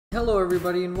Hello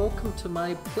everybody and welcome to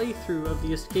my playthrough of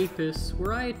the Escapists,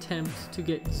 where I attempt to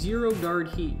get 0 guard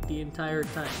heat the entire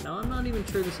time. Now I'm not even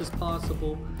sure this is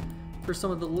possible for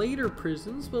some of the later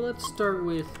prisons, but let's start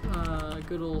with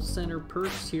good old center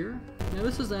perks here. Now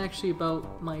this is actually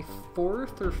about my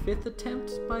 4th or 5th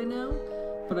attempt by now,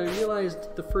 but I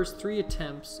realized the first 3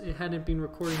 attempts it hadn't been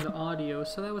recording the audio,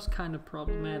 so that was kind of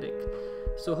problematic.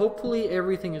 So hopefully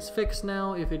everything is fixed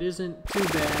now. If it isn't, too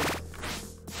bad.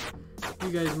 You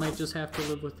guys might just have to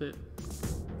live with it.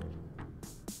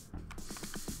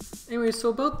 Anyway, so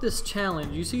about this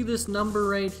challenge, you see this number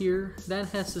right here? That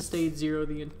has to stay at 0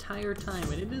 the entire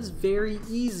time, and it is very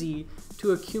easy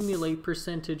to accumulate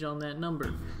percentage on that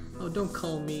number. Oh, don't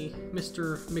call me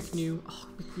Mr. McNew. Oh,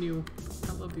 McNew,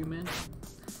 I love you, man.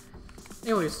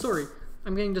 Anyway, sorry,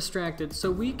 I'm getting distracted. So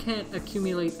we can't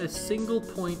accumulate a single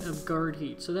point of guard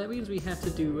heat, so that means we have to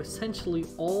do essentially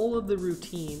all of the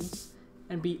routines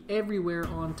and be everywhere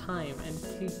on time,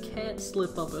 and you can't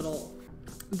slip up at all.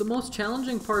 The most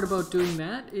challenging part about doing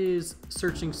that is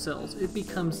searching cells. It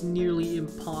becomes nearly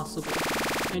impossible,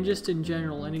 and just in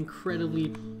general, an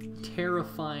incredibly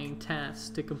terrifying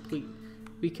task to complete,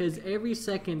 because every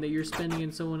second that you're spending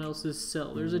in someone else's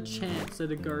cell, there's a chance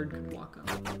that a guard could walk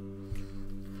up.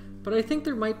 But I think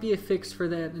there might be a fix for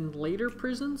that in later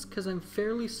prisons, because I'm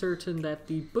fairly certain that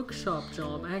the bookshop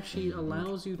job actually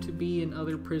allows you to be in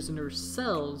other prisoners'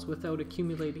 cells without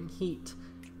accumulating heat.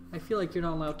 I feel like you're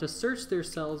not allowed to search their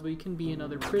cells, but you can be in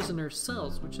other prisoners'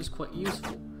 cells, which is quite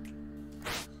useful.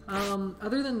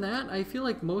 Other than that, I feel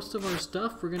like most of our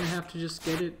stuff, we're going to have to just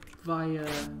get it via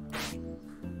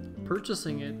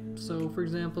purchasing it. So, for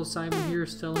example, Simon here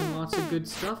is selling lots of good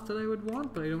stuff that I would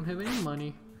want, but I don't have any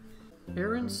money.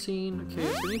 Aaron's scene. Okay,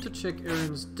 so we need to check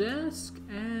Aaron's desk,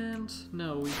 and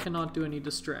no, we cannot do any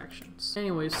distractions.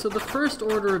 Anyways, so the first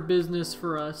order of business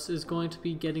for us is going to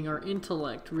be getting our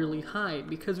intellect really high,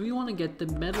 because we want to get the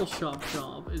metal shop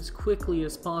job as quickly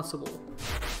as possible.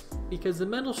 Because the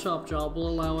metal shop job will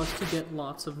allow us to get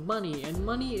lots of money, and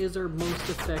money is our most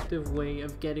effective way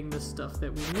of getting the stuff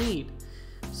that we need.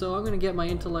 So I'm going to get my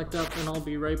intellect up, and I'll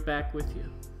be right back with you.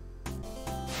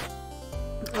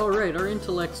 Alright, our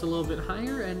intellect's a little bit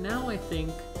higher, and now I think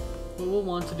what we'll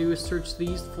want to do is search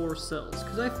these 4 cells,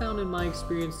 because I found in my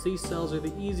experience these cells are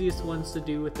the easiest ones to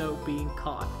do without being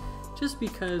caught. Just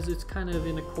because it's kind of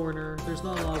in a corner, there's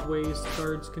not a lot of ways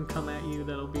guards can come at you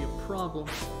that'll be a problem.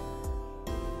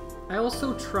 I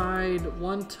also tried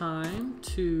one time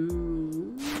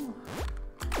to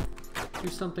do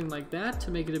something like that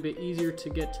to make it a bit easier to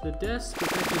get to the desk, but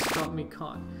that just got me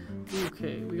caught.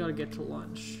 Okay, we gotta get to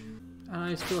lunch. And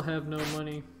I still have no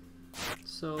money,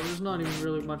 so there's not even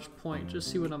really much point. Just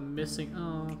see what I'm missing.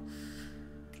 Oh,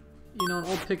 you know,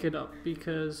 I'll pick it up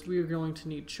because we are going to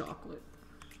need chocolate.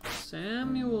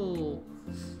 Samuel!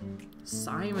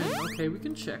 Simon! Okay, we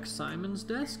can check Simon's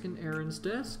desk and Aaron's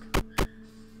desk.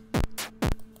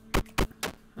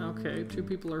 Okay, 2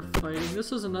 people are fighting.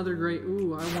 This is another great...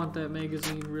 Ooh, I want that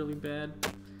magazine really bad.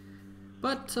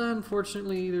 But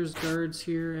unfortunately, there's guards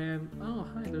here, and oh,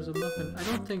 hi, there's a muffin. I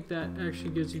don't think that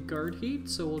actually gives you guard heat,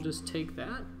 so we'll just take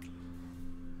that.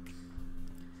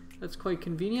 That's quite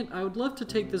convenient. I would love to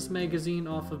take this magazine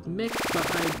off of Mick,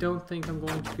 but I don't think I'm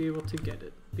going to be able to get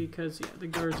it, because, yeah, the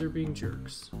guards are being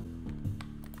jerks.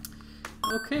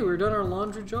 Okay, we're done our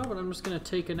laundry job, and I'm just going to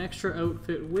take an extra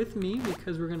outfit with me,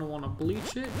 because we're going to want to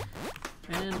bleach it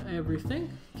and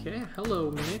everything. Okay,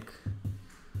 hello, Mick.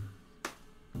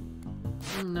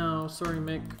 No, sorry,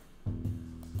 Mick.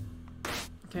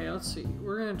 Okay, let's see.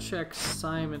 We're gonna check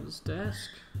Simon's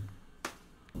desk.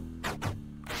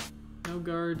 No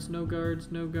guards, no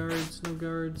guards, no guards, no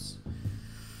guards.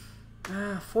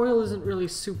 Foil isn't really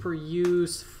super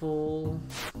useful.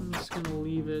 I'm just gonna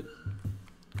leave it.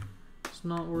 It's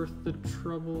not worth the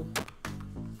trouble.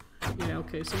 Yeah,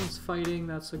 okay, someone's fighting.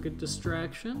 That's a good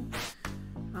distraction.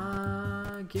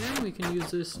 Again, we can use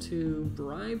this to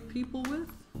bribe people with.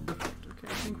 Perfect. Okay,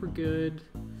 I think we're good.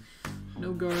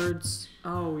 No guards.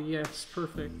 Oh, yes,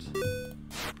 perfect.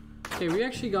 Okay, we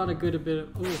actually got a good bit of...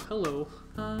 Oh, hello.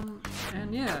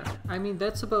 And yeah, I mean,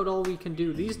 that's about all we can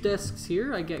do. These desks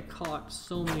here, I get caught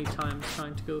so many times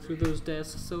trying to go through those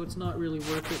desks, so it's not really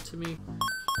worth it to me.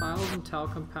 Files and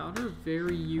talcum powder,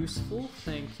 very useful.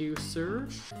 Thank you, sir.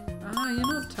 You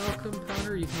know, talcum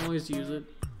powder, you can always use it.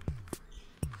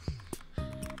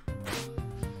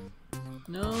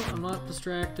 No, I'm not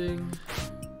distracting.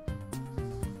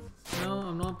 No,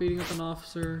 I'm not beating up an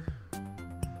officer.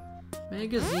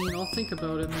 Magazine, I'll think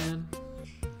about it, man.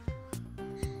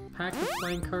 Pack of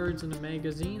playing cards and a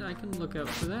magazine, I can look out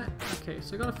for that. Okay,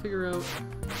 so I gotta figure out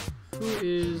who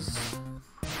is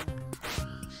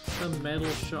the metal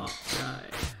shop guy.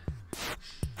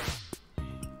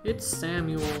 It's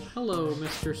Samuel. Hello,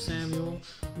 Mr. Samuel.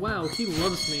 Wow, he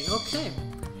loves me. Okay.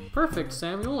 Perfect,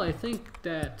 Samuel. I think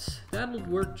that'll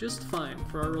work just fine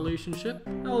for our relationship.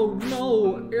 Oh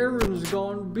no, Aaron's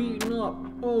gone beaten up.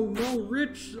 Oh no,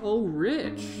 Rich. Oh,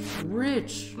 Rich.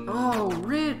 Rich. Oh,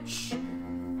 Rich.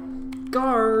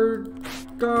 Guard.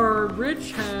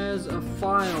 Rich has a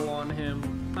file on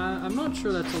him. I'm not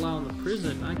sure that's allowed in the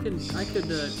prison. I could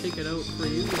take it out for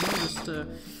you.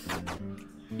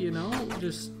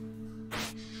 Just.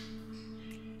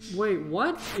 Wait,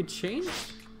 what? It changed?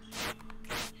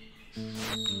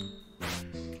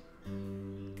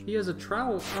 He has a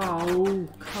trowel. Oh,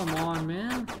 come on,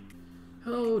 man.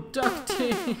 Oh, duct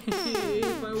tape.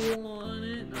 I want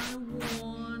it.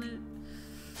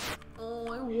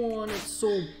 Oh, I want it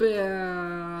so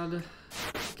bad.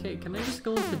 Okay, can I just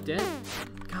go into debt?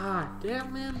 God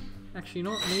damn, man. Actually, you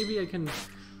know what? Maybe I can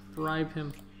bribe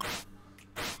him.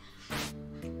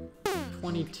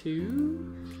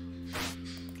 22?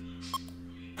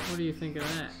 What do you think of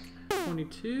that?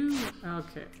 22?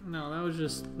 Okay, no, that was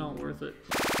just not worth it.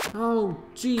 Oh,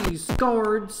 jeez,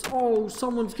 guards! Oh,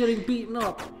 someone's getting beaten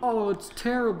up! Oh, it's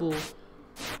terrible!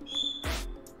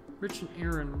 Rich and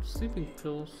Aaron, sleeping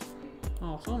pills.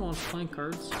 Oh, someone wants playing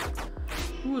cards.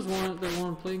 Who was one that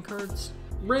wanted playing cards?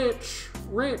 Rich!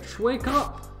 Rich, wake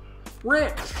up!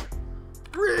 Rich!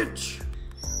 Rich!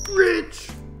 Rich!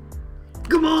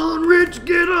 Come on, Rich,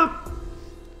 get up!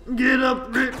 Get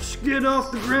up, Rich! Get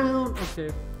off the ground!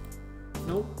 Okay.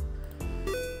 Nope.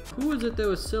 Who was it that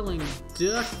was selling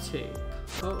duct tape?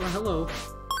 Oh, hello.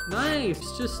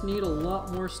 Nice! Just need a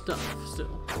lot more stuff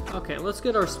still. Okay, let's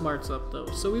get our smarts up though.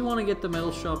 So we want to get the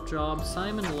metal shop job.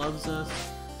 Simon loves us.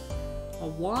 A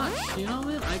watch, you know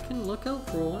what? I can look out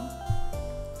for one.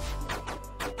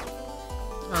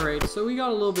 Alright, so we got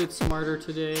a little bit smarter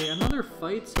today. Another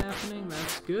fight's happening,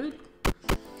 that's good.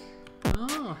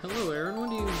 Oh, hello Aaron, what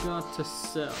do you got to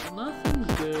sell? Nothing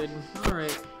good.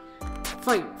 Alright.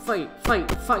 Fight, fight,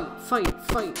 fight, fight, fight,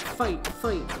 fight, fight,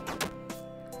 fight.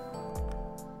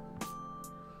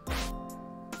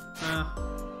 Ah.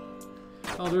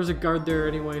 Oh, there's a guard there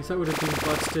anyways. That would have been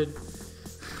busted.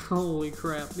 Holy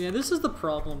crap. Yeah, this is the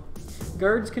problem.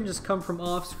 Guards can just come from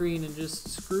off screen and just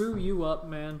screw you up,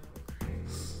 man.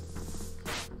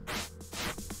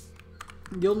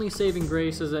 The only saving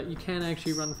grace is that you can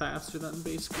actually run faster than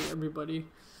basically everybody.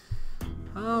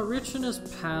 Rich and his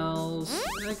pals.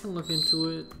 I can look into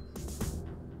it.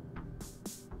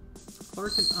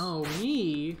 Clark and... oh,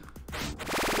 me?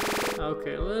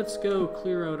 Okay, let's go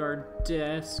clear out our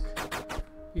desk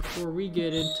before we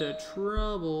get into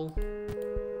trouble.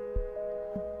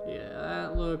 Yeah,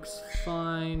 that looks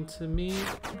fine to me.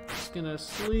 Just gonna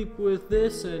sleep with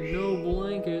this and no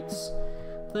blankets.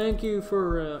 Thank you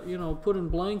for, you know, putting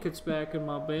blankets back in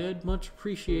my bed. Much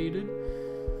appreciated.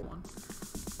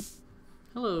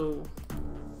 Hello.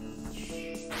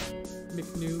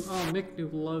 McNew. Oh,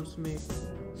 McNew loves me.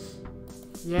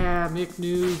 Yeah,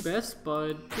 McNew, best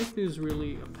bud. McNew's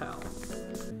really a pal.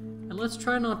 And let's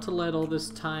try not to let all this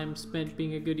time spent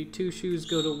being a goody two-shoes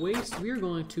go to waste. We're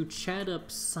going to chat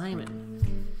up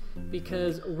Simon.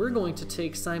 Because we're going to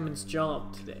take Simon's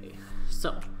job today.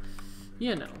 So,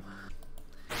 you know.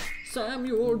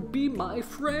 Samuel, be my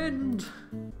friend!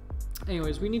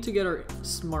 Anyways, we need to get our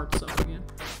smarts up again.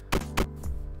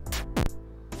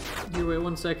 Here, wait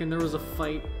 1 second, there was a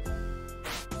fight.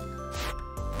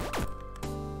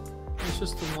 It's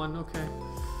just the one, okay.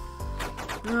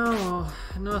 No,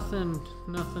 nothing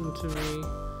to me.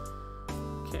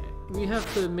 Okay, we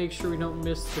have to make sure we don't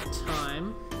miss the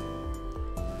time.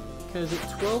 Because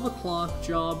at 12 o'clock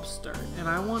job start, and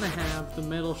I want to have the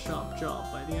metal shop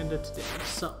job by the end of today.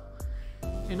 So,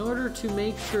 in order to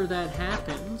make sure that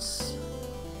happens,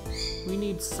 we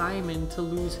need Simon to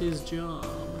lose his job.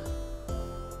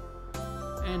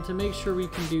 And to make sure we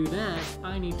can do that,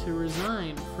 I need to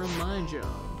resign from my job.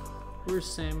 Where's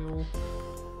Samuel?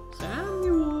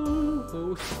 Samuel!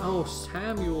 Oh,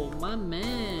 Samuel, my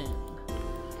man.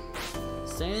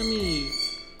 Sammy.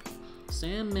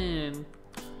 Sandman.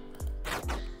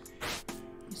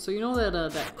 So you know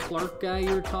that Clark guy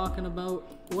you were talking about?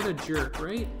 What a jerk,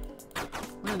 right?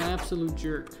 What an absolute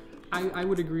jerk. I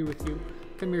would agree with you.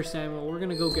 Come here, Samuel. We're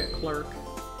gonna go get Clark.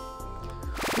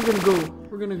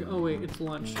 We're gonna go. Oh wait, it's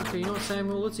lunch. Okay, you know what,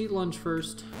 Samuel? Let's eat lunch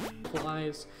first.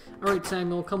 Lies. Alright,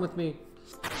 Samuel, come with me.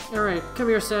 Alright, come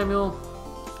here, Samuel.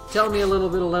 Tell me a little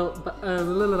bit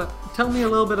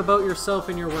about yourself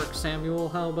and your work, Samuel.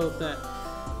 How about that?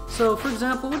 So, for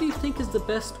example, what do you think is the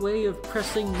best way of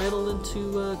pressing metal into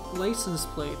license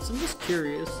plates? I'm just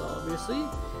curious, obviously.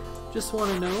 Just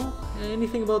want to know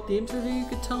anything about the interview you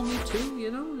could tell me too, you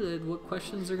know, what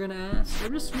questions they're going to ask.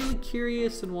 I'm just really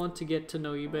curious and want to get to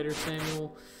know you better,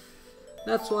 Samuel.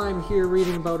 That's why I'm here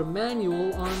reading about a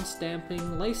manual on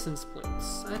stamping license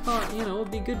plates. I thought, you know,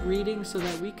 it'd be good reading so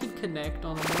that we could connect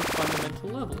on a more fundamental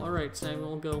level. Alright,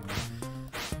 Samuel, go.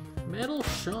 Metal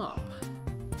shop.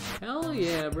 Hell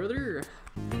yeah, brother.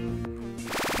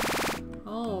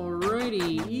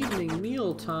 Alrighty, evening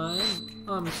meal time.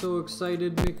 I'm so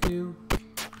excited, McNew.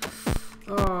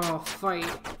 Oh, fight.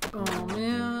 Oh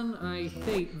man, I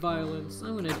hate violence.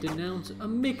 I'm gonna denounce a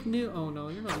McNew. Oh no,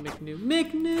 you're not McNew.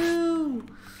 McNew!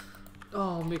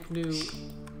 Oh, McNew.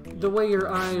 The way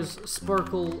your eyes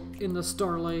sparkle in the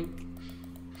starlight.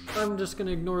 I'm just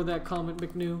gonna ignore that comment,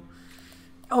 McNew.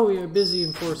 Oh yeah, busy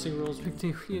enforcing rules,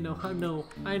 McNew. You know,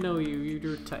 I know you. You're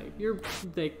your type. You're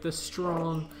like the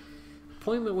strong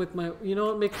appointment with my. You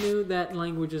know what, McNew? That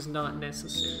language is not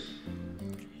necessary.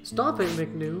 Stop it,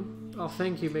 McNew. Oh,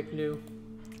 thank you, McNew.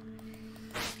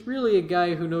 Really, a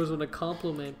guy who knows when a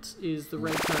compliment is the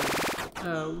right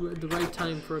time. The right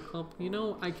time for a compliment. You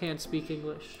know, I can't speak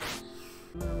English.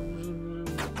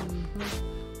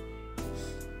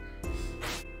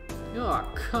 Oh,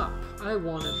 cup. I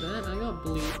wanted that. I got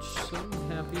bleach, so I'm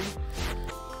happy.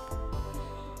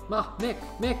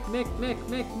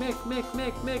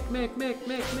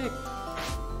 Mick.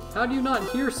 How do you not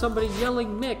hear somebody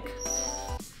yelling Mick?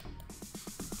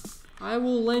 I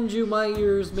will lend you my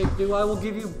ears, McNew. I will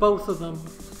give you both of them.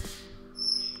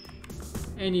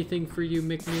 Anything for you,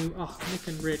 McNew. Oh, Mick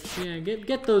and Rich. Yeah,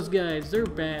 get those guys. They're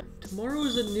bad. Tomorrow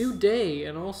is a new day,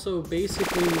 and also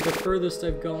basically the furthest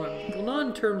I've gone. Well, not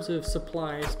in terms of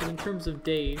supplies, but in terms of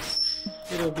days.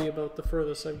 It'll be about the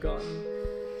furthest I've gotten.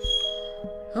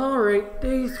 Alright,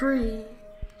 day 3.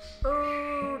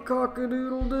 Oh,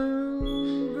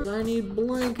 cock-a-doodle-doo. I need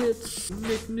blankets.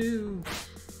 McNew.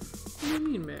 What do you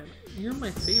mean, man? You're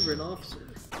my favorite officer.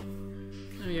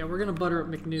 Oh yeah, we're gonna butter up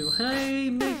McNew. Hey,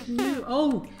 McNew!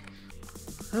 Oh!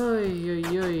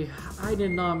 Ay. I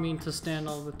did not mean to stand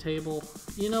on the table.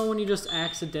 You know when you just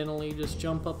accidentally just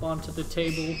jump up onto the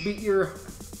table, beat your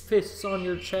fists on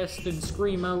your chest and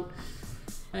scream out?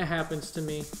 That happens to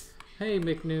me. Hey,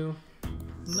 McNew.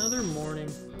 Another morning.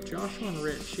 Joshua and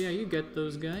Rich. Yeah, you get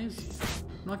those guys.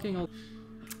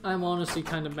 I'm honestly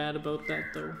kind of mad about that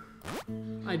though.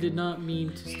 I did not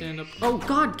mean to stand up. Oh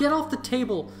god, get off the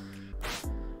table!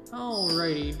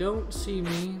 Alrighty, don't see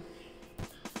me.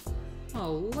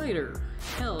 Oh, lighter.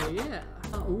 Hell yeah.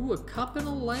 Ooh, a cup and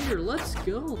a lighter. Let's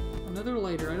go. Another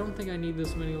lighter. I don't think I need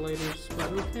this many lighters,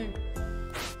 but okay.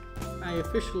 I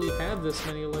officially have this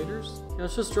many lighters.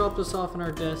 Let's just drop this off on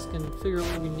our desk and figure out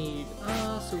what we need.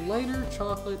 So lighter,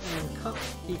 chocolate, and cup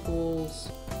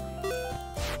equals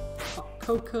hot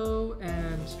cocoa,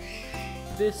 and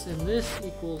this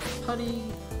equals putty.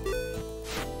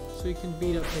 So we can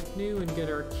beat up McNew and get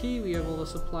our key. We have all the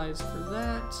supplies for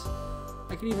that.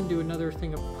 I could even do another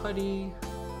thing of putty.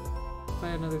 If I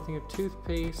had another thing of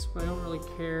toothpaste, but I don't really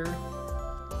care.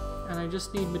 And I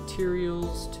just need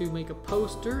materials to make a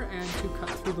poster and to cut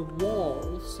through the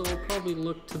walls. So I'll probably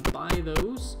look to buy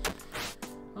those.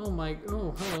 Oh,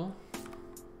 hello.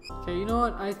 Okay, you know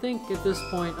what? I think at this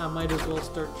point I might as well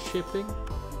start chipping.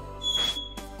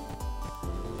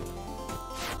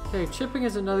 Okay, chipping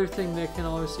is another thing that can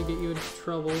obviously get you into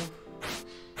trouble.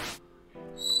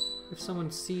 If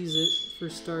someone sees it, for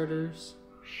starters.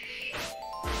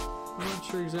 I'm not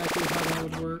sure exactly how that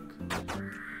would work.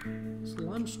 It's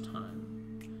lunchtime.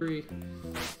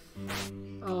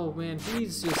 Oh man,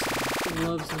 he's just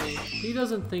loves me. He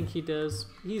doesn't think he does.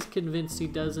 He's convinced he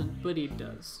doesn't, but he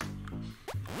does.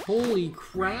 Holy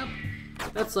crap!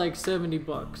 That's like 70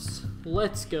 bucks.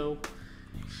 Let's go.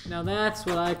 Now that's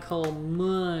what I call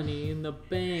money in the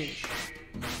bank.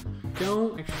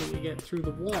 Don't actually get through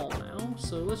the wall now,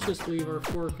 so let's just leave our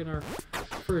fork in our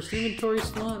first inventory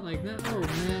slot like that. Oh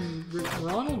man,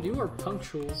 Ronald, you are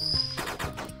punctual.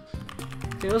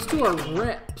 Okay, let's do our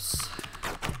reps.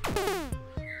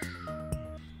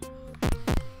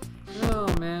 Oh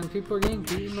man, people are getting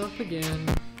beaten up again.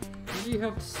 What do you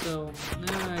have to sell?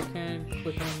 Nah, I can't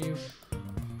click on you.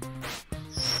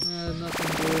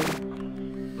 Nothing good.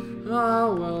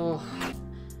 Oh well.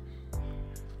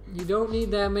 You don't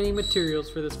need that many materials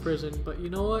for this prison, but you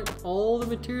know what? All the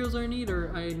materials I need are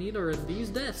in these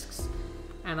desks,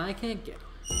 and I can't get them.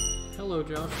 Hello,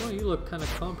 Joshua. You look kind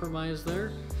of compromised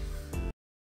there.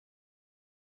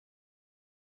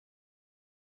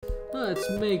 Let's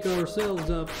make ourselves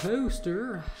a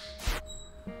poster.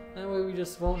 That way we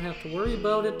just won't have to worry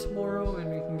about it tomorrow,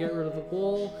 and we can get rid of the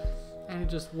wall, and it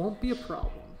just won't be a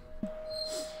problem.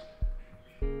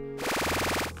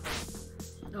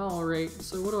 Alright,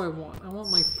 so what do I want? I want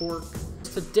my fork.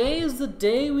 Today is the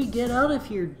day we get out of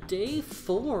here. Day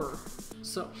 4.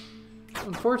 So,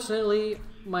 unfortunately,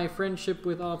 my friendship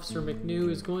with Officer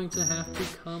McNew is going to have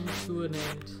to come to an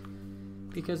end.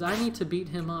 Because I need to beat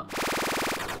him up.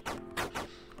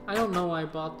 I don't know why I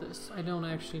bought this. I don't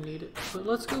actually need it. But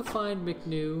let's go find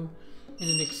McNew in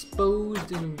an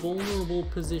exposed and vulnerable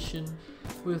position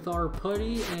with our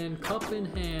putty and cup in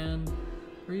hand.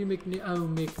 Are you McNew? Oh,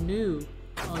 McNew.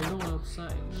 Oh, you're going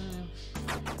outside.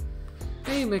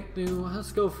 Hey, McNew,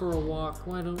 let's go for a walk.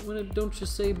 Why don't you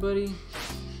say, buddy?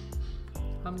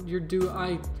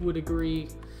 I would agree.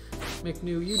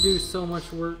 McNew, you do so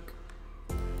much work.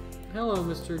 Hello,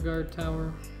 Mr. Guard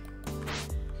Tower.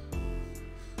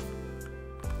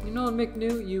 You know,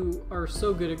 McNew, you are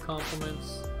so good at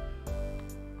compliments.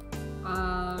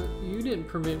 You didn't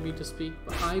permit me to speak,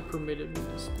 but I permitted me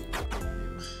to speak.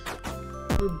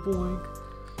 Good boink.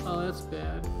 Oh, that's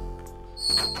bad.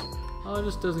 Oh, it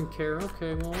just doesn't care.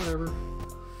 Okay, well, whatever.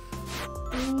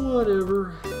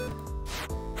 Whatever.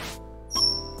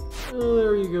 Oh,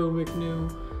 there you go,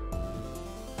 McNew.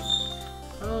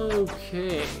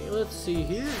 Okay, let's see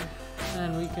here.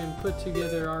 And we can put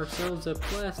together ourselves a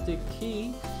plastic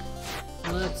key.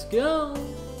 Let's go!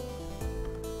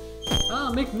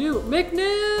 Ah, McNew!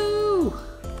 McNew!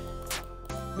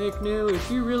 McNew,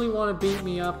 if you really want to beat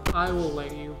me up, I will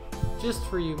let you. Just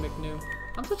for you, McNew.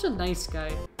 I'm such a nice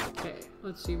guy. Okay,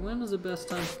 let's see. When is the best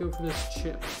time to go for this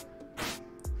chip?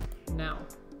 Now.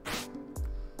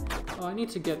 Oh, I need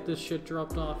to get this shit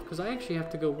dropped off, because I actually have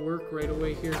to go work right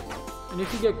away here. And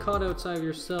if you get caught outside of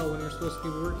your cell when you're supposed to be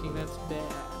working, that's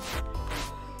bad.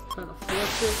 Try to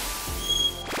flush it.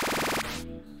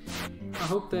 I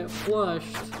hope that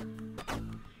flushed.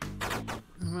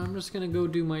 I'm just gonna go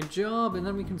do my job, and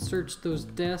then we can search those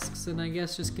desks, and I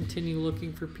guess just continue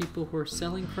looking for people who are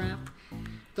selling crap.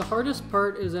 The hardest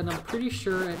part is that I'm pretty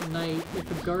sure at night, if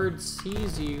a guard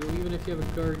sees you, even if you have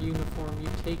a guard uniform, you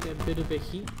take a bit of a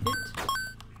heat hit.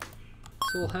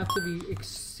 So we'll have to be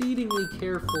exceedingly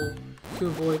careful to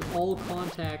avoid all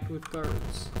contact with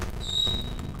guards.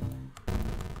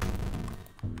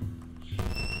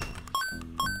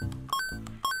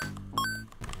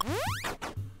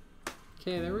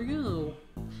 Okay, there we go.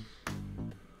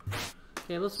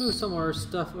 Okay, let's move some of our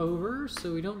stuff over,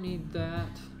 so we don't need that.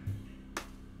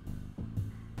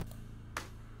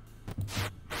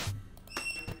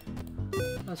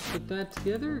 Let's put that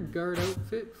together. Guard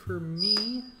outfit for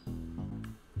me.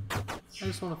 I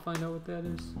just want to find out what that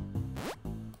is.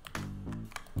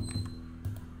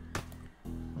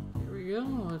 Here we go.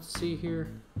 Let's see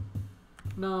here.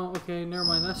 No, okay, never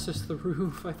mind. That's just the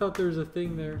roof. I thought there was a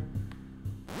thing there.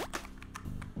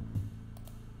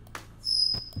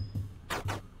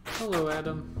 Hello,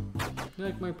 Adam. You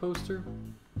like my poster?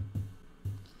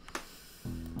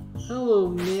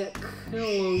 Hello, Nick.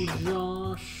 Hello,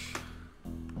 Josh.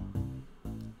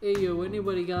 Hey, yo,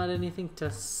 anybody got anything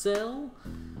to sell?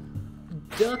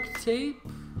 Duct tape?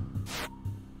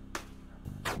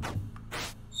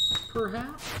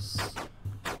 Perhaps?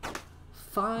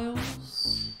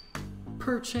 Files?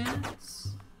 Perchance?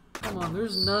 Come on,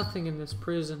 there's nothing in this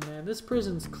prison, man. This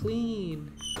prison's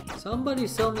clean. Somebody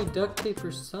sell me duct tape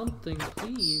or something,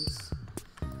 please.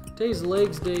 Today's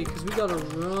legs day, because we gotta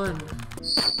run.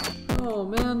 Oh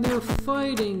man, they're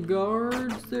fighting,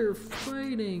 guards. They're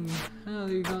fighting. Oh,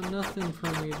 you got nothing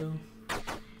from me, though.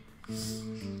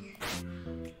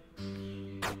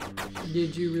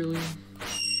 Did you really?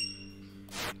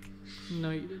 No,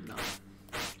 you did not.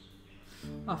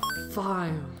 A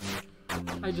file.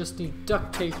 I just need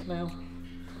duct tape now.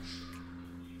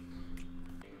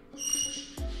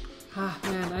 Ah,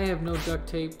 man, I have no duct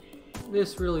tape.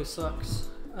 This really sucks.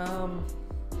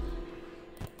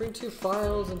 Bring 2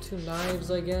 files and 2 knives,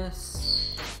 I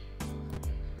guess.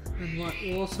 And what?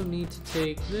 We'll also need to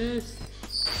take this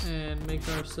and make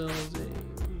ourselves a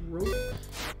rope.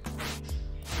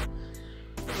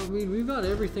 I mean, we've got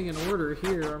everything in order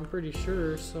here, I'm pretty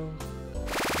sure, so...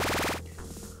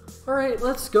 Alright,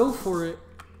 let's go for it.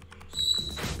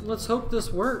 Let's hope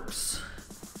this works.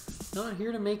 Not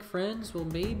here to make friends? Well,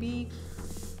 maybe...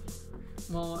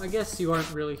 Well, I guess you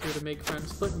aren't really here to make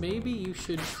friends, but maybe you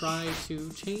should try to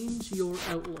change your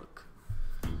outlook.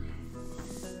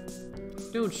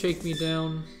 Don't shake me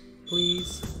down,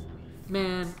 please.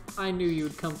 Man, I knew you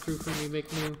would come through for me,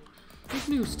 McNew.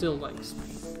 McNew still likes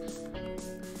me.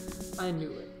 I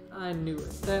knew it. I knew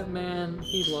it. That man,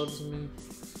 he loves me.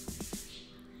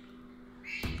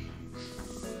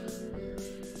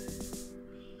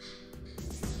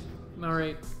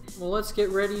 Alright, well, let's get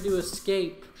ready to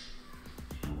escape.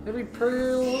 Every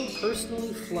pearl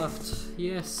personally fluffed.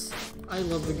 Yes, I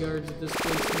love the guards at this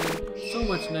place, man. So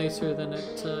much nicer than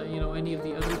at, you know, any of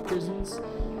the other prisons.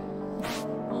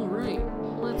 Alright,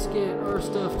 let's get our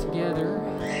stuff together.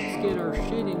 Let's get our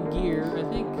shit in gear. I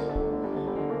think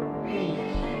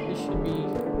this should be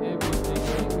everything,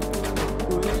 right? We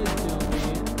put it down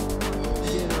here.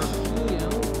 Get our key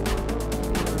out.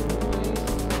 Get our noise.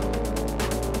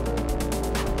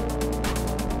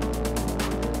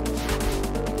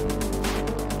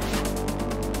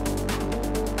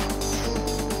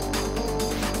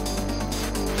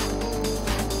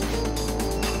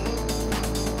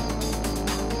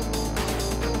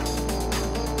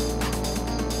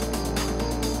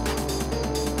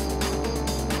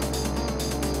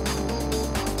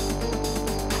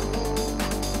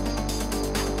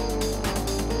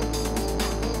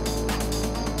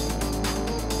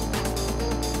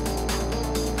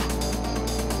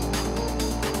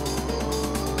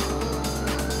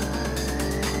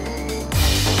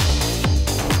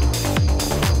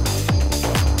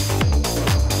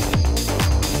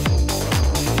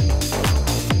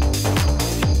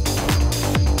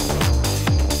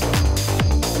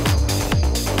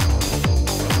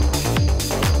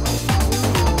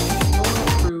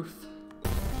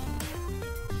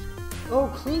 Oh,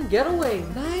 clean getaway.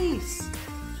 Nice.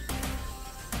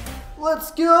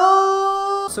 Let's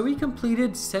go. So we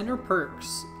completed center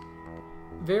perks.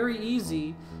 Very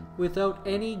easy without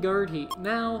any guard heat.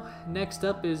 Now, next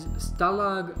up is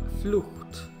Stalag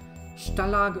Flucht.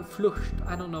 Stalag Flucht.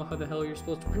 I don't know how the hell you're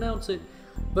supposed to pronounce it,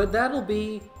 but that'll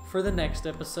be for the next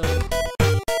episode.